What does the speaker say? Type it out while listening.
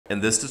In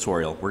this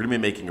tutorial, we're going to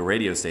be making a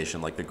radio station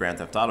like the Grand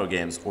Theft Auto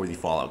games or the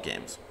Fallout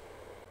games.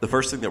 The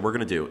first thing that we're going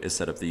to do is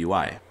set up the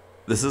UI.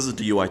 This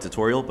isn't a UI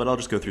tutorial, but I'll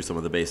just go through some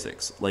of the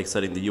basics, like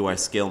setting the UI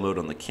scale mode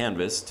on the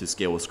canvas to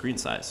scale with screen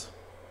size.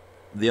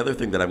 The other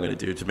thing that I'm going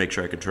to do to make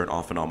sure I can turn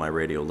off and on my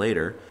radio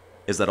later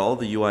is that all of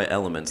the UI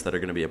elements that are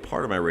going to be a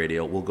part of my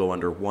radio will go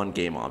under one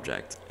game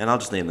object, and I'll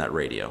just name that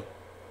radio.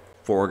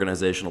 For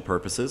organizational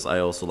purposes,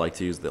 I also like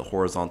to use the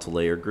horizontal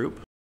layer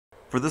group.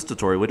 For this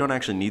tutorial, we don't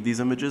actually need these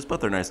images,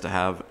 but they're nice to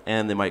have,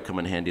 and they might come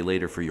in handy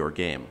later for your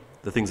game.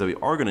 The things that we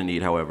are going to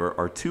need, however,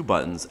 are 2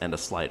 buttons and a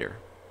slider.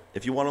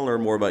 If you want to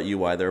learn more about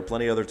UI, there are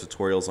plenty of other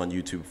tutorials on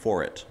YouTube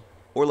for it.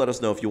 Or let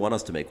us know if you want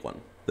us to make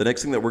one. The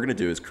next thing that we're going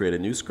to do is create a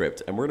new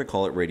script, and we're going to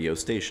call it Radio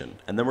Station.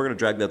 And then we're going to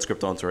drag that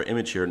script onto our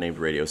image here named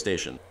Radio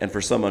Station. And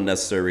for some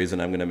unnecessary reason,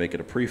 I'm going to make it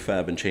a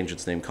prefab and change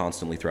its name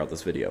constantly throughout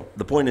this video.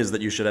 The point is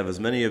that you should have as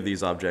many of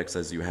these objects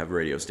as you have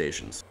radio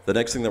stations. The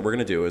next thing that we're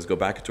going to do is go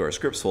back into our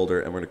scripts folder,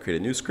 and we're going to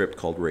create a new script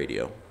called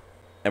Radio.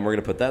 And we're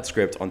going to put that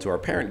script onto our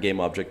parent game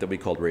object that we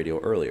called Radio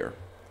earlier.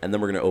 And then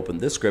we're going to open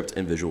this script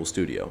in Visual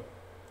Studio.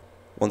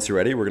 Once you're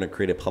ready, we're going to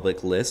create a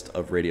public list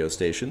of radio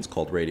stations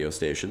called radio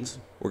stations.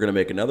 We're going to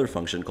make another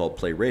function called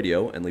play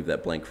radio and leave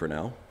that blank for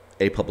now.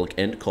 A public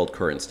int called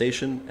current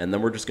station, and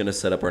then we're just going to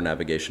set up our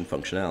navigation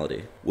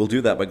functionality. We'll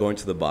do that by going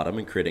to the bottom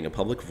and creating a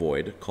public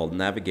void called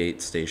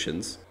navigate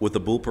stations with a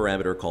bool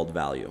parameter called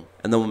value.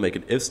 And then we'll make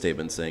an if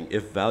statement saying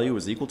if value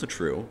is equal to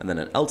true, and then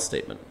an else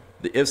statement.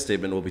 The if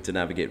statement will be to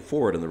navigate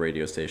forward in the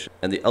radio station,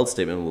 and the else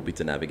statement will be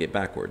to navigate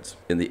backwards.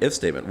 In the if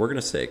statement, we're going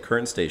to say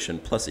current station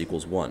plus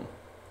equals 1.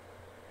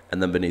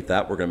 And then beneath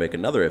that, we're going to make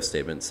another if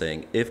statement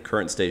saying if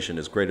current station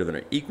is greater than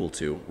or equal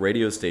to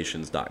radio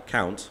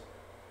stations.count.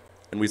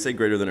 And we say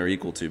greater than or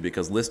equal to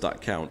because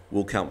list.count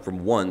will count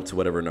from 1 to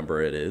whatever number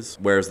it is,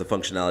 whereas the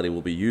functionality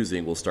we'll be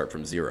using will start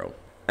from 0.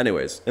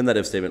 Anyways, in that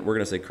if statement, we're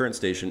going to say current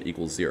station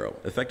equals 0,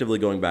 effectively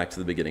going back to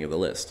the beginning of the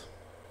list.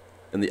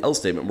 In the else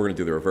statement, we're going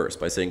to do the reverse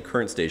by saying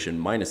current station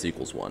minus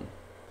equals 1.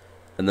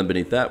 And then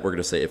beneath that, we're going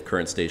to say if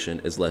current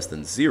station is less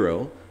than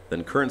 0,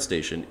 then current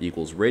station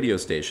equals radio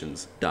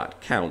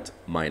stations.count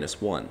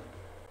minus 1.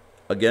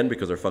 Again,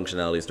 because our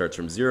functionality starts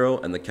from 0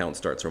 and the count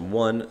starts from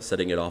 1,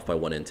 setting it off by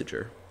 1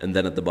 integer. And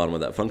then at the bottom of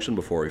that function,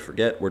 before we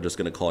forget, we're just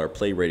going to call our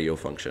play radio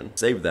function.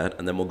 Save that,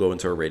 and then we'll go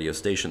into our radio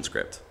station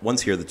script.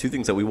 Once here, the 2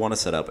 things that we want to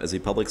set up is a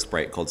public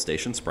sprite called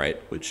station sprite,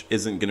 which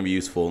isn't going to be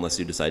useful unless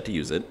you decide to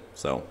use it,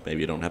 so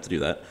maybe you don't have to do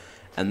that.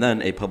 And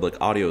then a public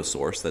audio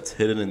source that's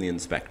hidden in the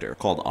inspector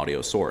called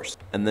audio source.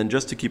 And then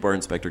just to keep our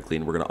inspector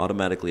clean, we're going to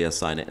automatically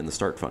assign it in the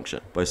start function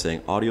by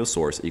saying audio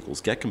source equals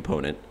get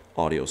component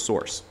audio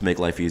source. To make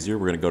life easier,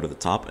 we're going to go to the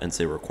top and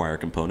say require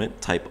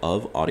component type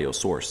of audio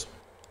source.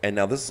 And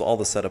now this is all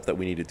the setup that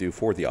we need to do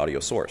for the audio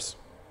source.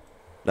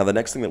 Now the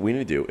next thing that we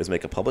need to do is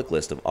make a public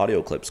list of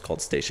audio clips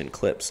called station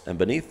clips, and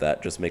beneath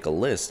that just make a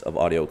list of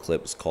audio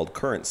clips called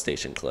current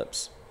station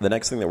clips. The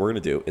next thing that we're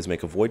going to do is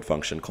make a void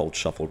function called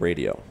shuffle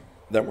radio.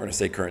 Then we're going to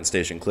say current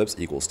station clips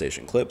equals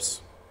station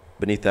clips.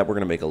 Beneath that, we're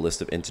going to make a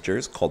list of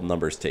integers called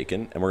numbers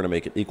taken, and we're going to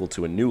make it equal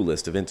to a new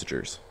list of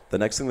integers. The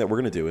next thing that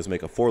we're going to do is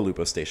make a for loop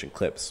of station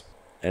clips.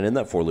 And in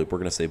that for loop, we're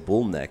going to say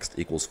bool next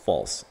equals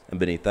false. And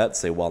beneath that,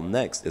 say while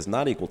next is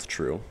not equal to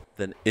true,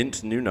 then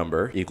int new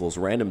number equals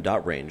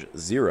random.range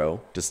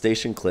 0 to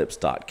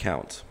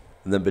stationclips.count.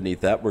 And then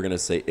beneath that, we're going to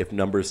say if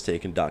numbers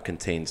taken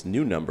contains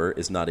new number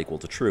is not equal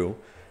to true,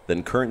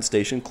 then current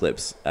station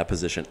clips at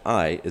position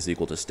I is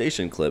equal to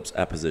station clips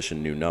at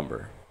position new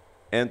number.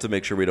 And to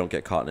make sure we don't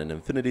get caught in an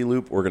infinity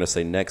loop, we're going to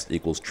say next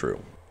equals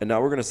true. And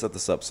now we're going to set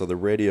this up so the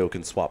radio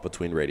can swap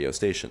between radio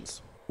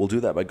stations. We'll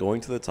do that by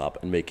going to the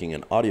top and making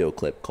an audio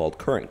clip called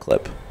current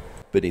clip.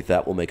 Beneath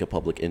that, we'll make a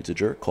public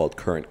integer called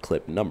current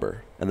clip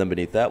number. And then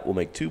beneath that, we'll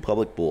make 2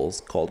 public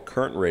bools called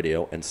current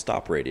radio and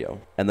stop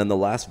radio. And then the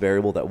last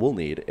variable that we'll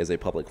need is a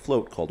public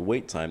float called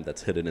wait time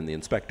that's hidden in the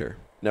inspector.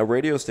 Now,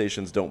 radio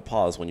stations don't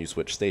pause when you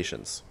switch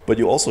stations, but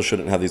you also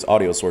shouldn't have these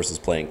audio sources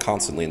playing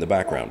constantly in the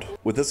background.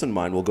 With this in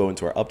mind, we'll go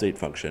into our update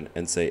function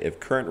and say if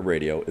current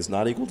radio is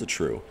not equal to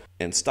true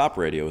and stop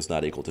radio is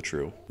not equal to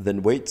true,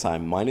 then wait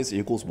time minus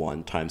equals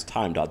 1 times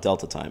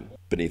time.delta time.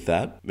 Beneath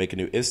that, make a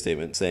new if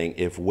statement saying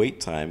if wait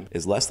time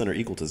is less than or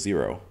equal to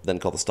 0, then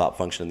call the stop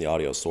function in the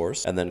audio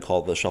source, and then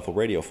call the shuffle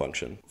radio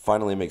function.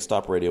 Finally, make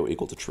stop radio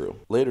equal to true.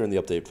 Later in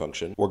the update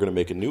function, we're going to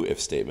make a new if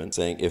statement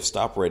saying if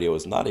stop radio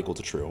is not equal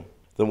to true,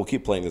 then we'll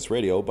keep playing this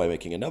radio by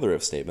making another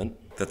if statement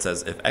that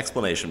says if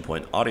exclamation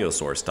point audio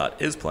source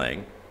dot is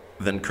playing,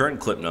 then current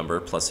clip number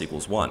plus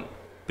equals 1.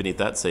 Beneath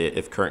that, say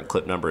if current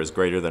clip number is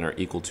greater than or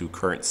equal to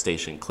current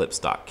station clips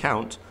dot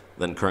count,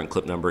 then current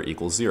clip number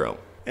equals 0.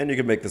 And you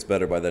can make this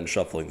better by then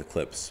shuffling the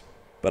clips,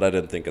 but I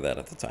didn't think of that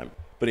at the time.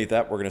 Beneath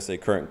that, we're going to say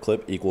current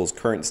clip equals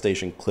current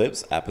station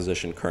clips at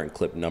position current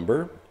clip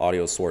number,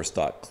 audio source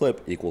dot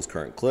clip equals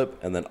current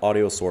clip, and then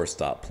audio source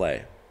dot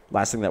play.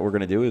 Last thing that we're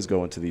going to do is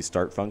go into the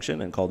start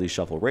function and call the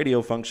shuffle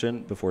radio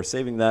function before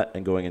saving that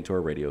and going into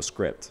our radio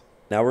script.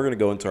 Now we're going to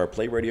go into our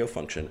play radio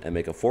function and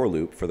make a for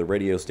loop for the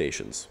radio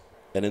stations.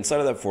 And inside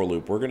of that for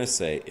loop, we're going to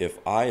say if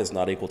I is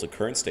not equal to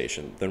current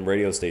station, then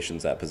radio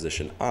stations at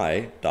position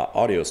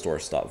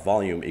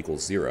I.audiosource.volume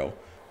equals 0.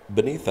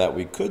 Beneath that,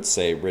 we could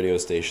say radio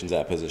stations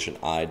at position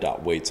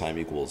I.wait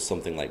equals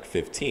something like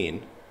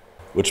 15,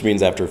 which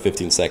means after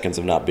 15 seconds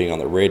of not being on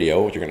the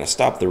radio, you're going to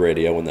stop the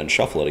radio and then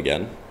shuffle it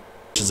again,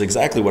 which is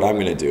exactly what I'm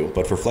going to do.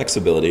 But for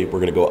flexibility,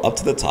 we're going to go up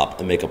to the top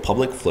and make a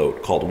public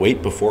float called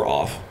wait before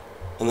off.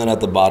 And then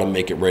at the bottom,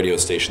 make it radio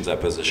stations at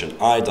position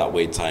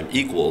I.wait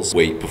equals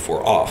wait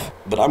before off.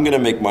 But I'm going to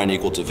make mine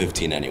equal to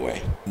 15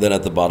 anyway. Then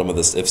at the bottom of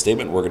this if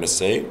statement, we're going to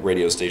say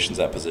radio stations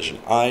at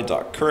position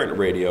I.current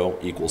radio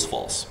equals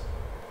false.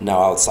 Now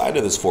outside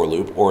of this for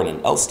loop, or in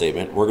an else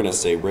statement, we're going to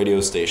say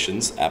radio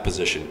stations at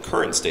position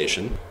current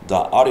station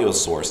dot audio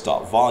source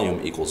dot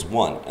volume equals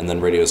 1, and then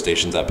radio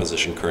stations at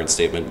position current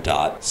statement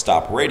dot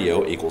stop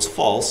radio equals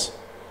false.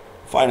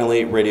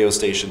 Finally, radio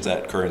stations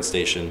at current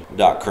station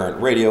dot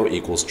current radio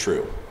equals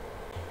true.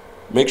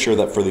 Make sure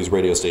that for these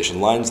radio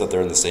station lines that they're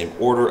in the same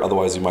order,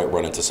 otherwise you might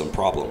run into some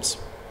problems.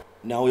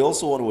 Now we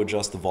also want to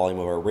adjust the volume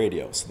of our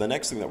radio. So the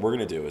next thing that we're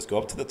going to do is go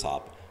up to the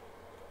top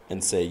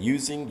and say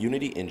using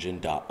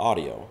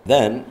unityengine.audio.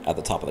 Then at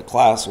the top of the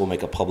class, we'll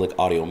make a public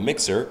audio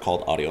mixer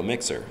called audio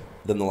mixer.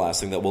 Then the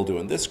last thing that we'll do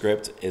in this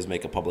script is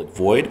make a public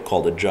void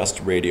called adjust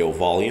radio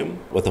volume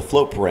with a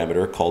float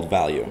parameter called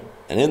value.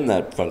 And in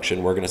that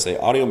function, we're going to say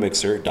audio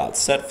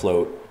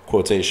mixer.setFloat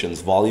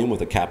quotations volume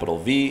with a capital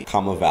V,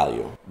 comma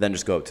value. Then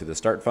just go up to the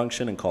start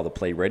function and call the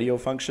play radio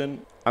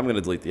function. I'm going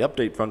to delete the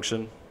update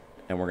function,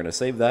 and we're going to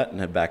save that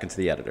and head back into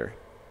the editor.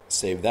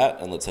 Save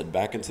that, and let's head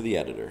back into the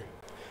editor.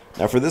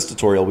 Now for this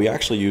tutorial, we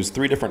actually use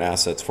 3 different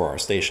assets for our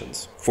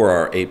stations. For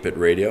our 8-bit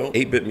radio,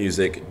 8-bit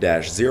music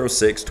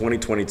 -06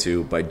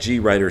 2022 by G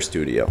Writer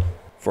Studio.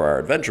 For our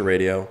adventure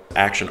radio,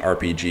 action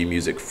RPG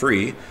music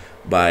free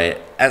by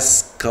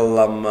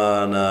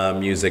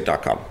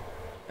escalamanamusic.com.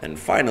 And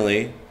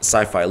finally,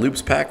 Sci-Fi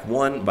Loops Pack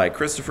 1 by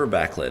Christopher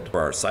Backlid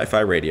for our sci-fi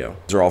radio.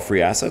 These are all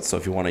free assets, so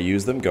if you want to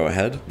use them, go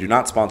ahead. Do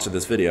not sponsor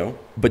this video,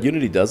 but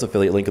Unity does,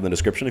 affiliate link in the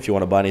description if you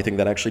want to buy anything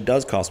that actually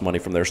does cost money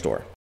from their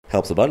store.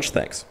 Helps a bunch,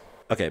 thanks.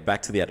 Okay,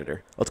 back to the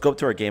editor. Let's go up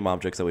to our game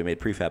objects that we made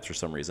prefabs for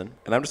some reason,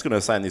 and I'm just going to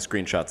assign these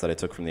screenshots that I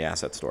took from the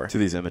asset store to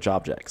these image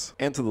objects,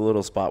 and to the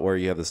little spot where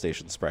you have the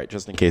station sprite,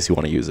 just in case you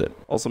want to use it.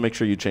 Also make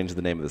sure you change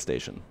the name of the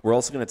station. We're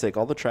also going to take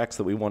all the tracks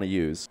that we want to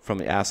use from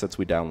the assets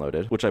we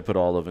downloaded, which I put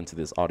all of into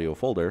this audio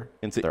folder,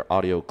 into our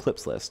audio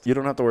clips list. You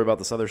don't have to worry about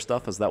this other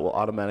stuff, as that will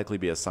automatically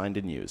be assigned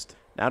and used.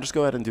 Now just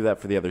go ahead and do that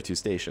for the other 2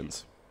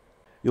 stations.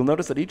 You'll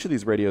notice that each of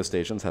these radio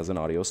stations has an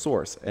audio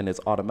source, and it's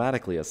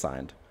automatically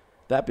assigned.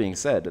 That being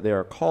said, they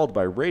are called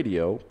by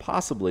radio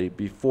possibly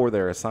before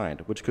they're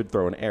assigned, which could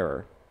throw an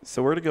error.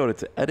 So we're going to go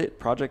to Edit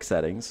Project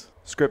Settings,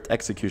 Script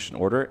Execution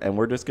Order, and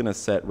we're just going to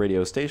set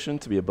radio station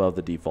to be above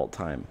the default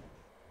time.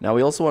 Now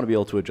we also want to be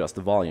able to adjust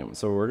the volume,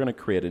 so we're going to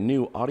create a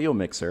new audio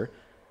mixer,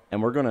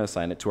 and we're going to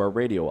assign it to our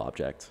radio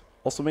object.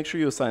 Also make sure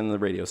you assign the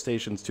radio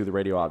stations to the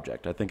radio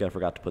object. I think I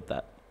forgot to put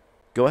that.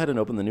 Go ahead and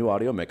open the new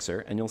audio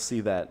mixer, and you'll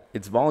see that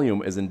its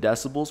volume is in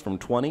decibels from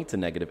 20 to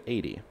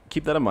 -80.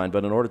 Keep that in mind,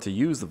 but in order to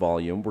use the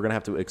volume, we're going to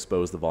have to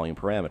expose the volume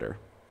parameter.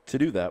 To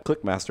do that,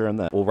 click Master, and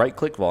then we'll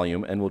right-click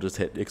Volume, and we'll just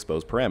hit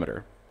Expose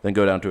Parameter. Then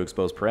go down to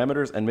Expose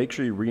Parameters, and make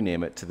sure you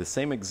rename it to the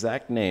same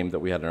exact name that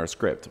we had in our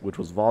script, which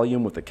was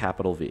Volume with a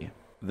capital V.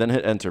 Then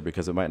hit Enter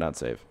because it might not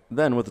save.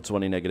 Then with the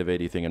 20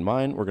 -80 thing in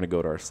mind, we're going to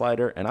go to our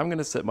slider, and I'm going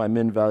to set my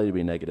min value to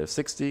be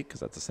 -60 because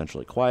that's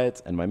essentially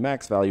quiet, and my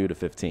max value to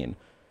 15.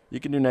 You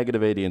can do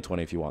 -80 and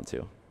 20 if you want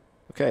to.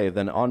 Okay,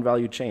 then on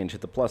value change,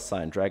 hit the plus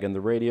sign, drag in the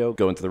radio,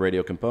 go into the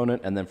radio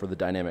component, and then for the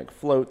dynamic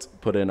float,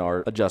 put in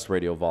our adjust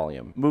radio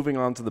volume. Moving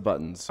on to the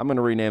buttons. I'm going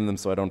to rename them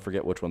so I don't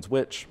forget which one's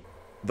which.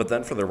 But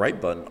then for the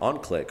right button, on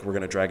click, we're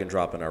going to drag and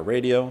drop in our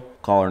radio,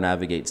 call our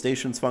navigate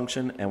stations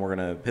function, and we're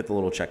going to hit the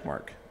little check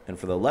mark. And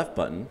for the left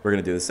button, we're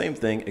going to do the same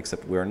thing,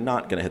 except we're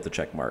not going to hit the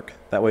check mark.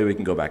 That way we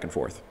can go back and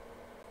forth.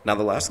 Now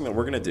the last thing that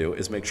we're going to do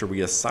is make sure we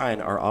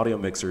assign our audio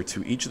mixer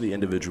to each of the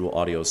individual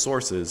audio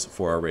sources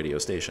for our radio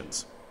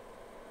stations.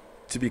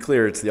 To be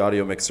clear, it's the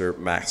audio mixer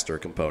master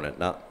component,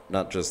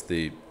 not just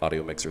the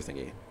audio mixer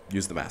thingy.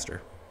 Use the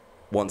master.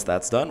 Once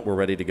that's done, we're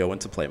ready to go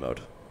into play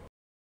mode.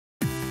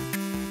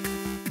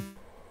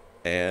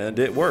 And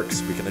it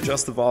works. We can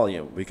adjust the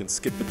volume. We can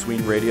skip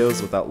between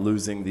radios without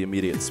losing the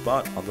immediate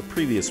spot on the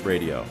previous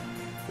radio.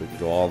 We can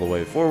go all the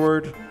way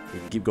forward. We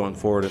can keep going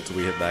forward until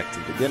we head back to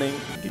the beginning.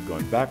 We can keep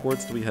going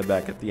backwards until we head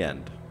back at the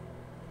end.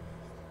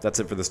 That's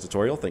it for this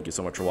tutorial. Thank you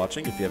so much for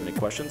watching. If you have any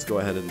questions, go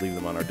ahead and leave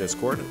them on our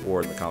Discord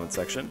or in the comment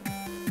section.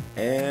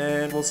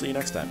 And we'll see you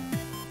next time.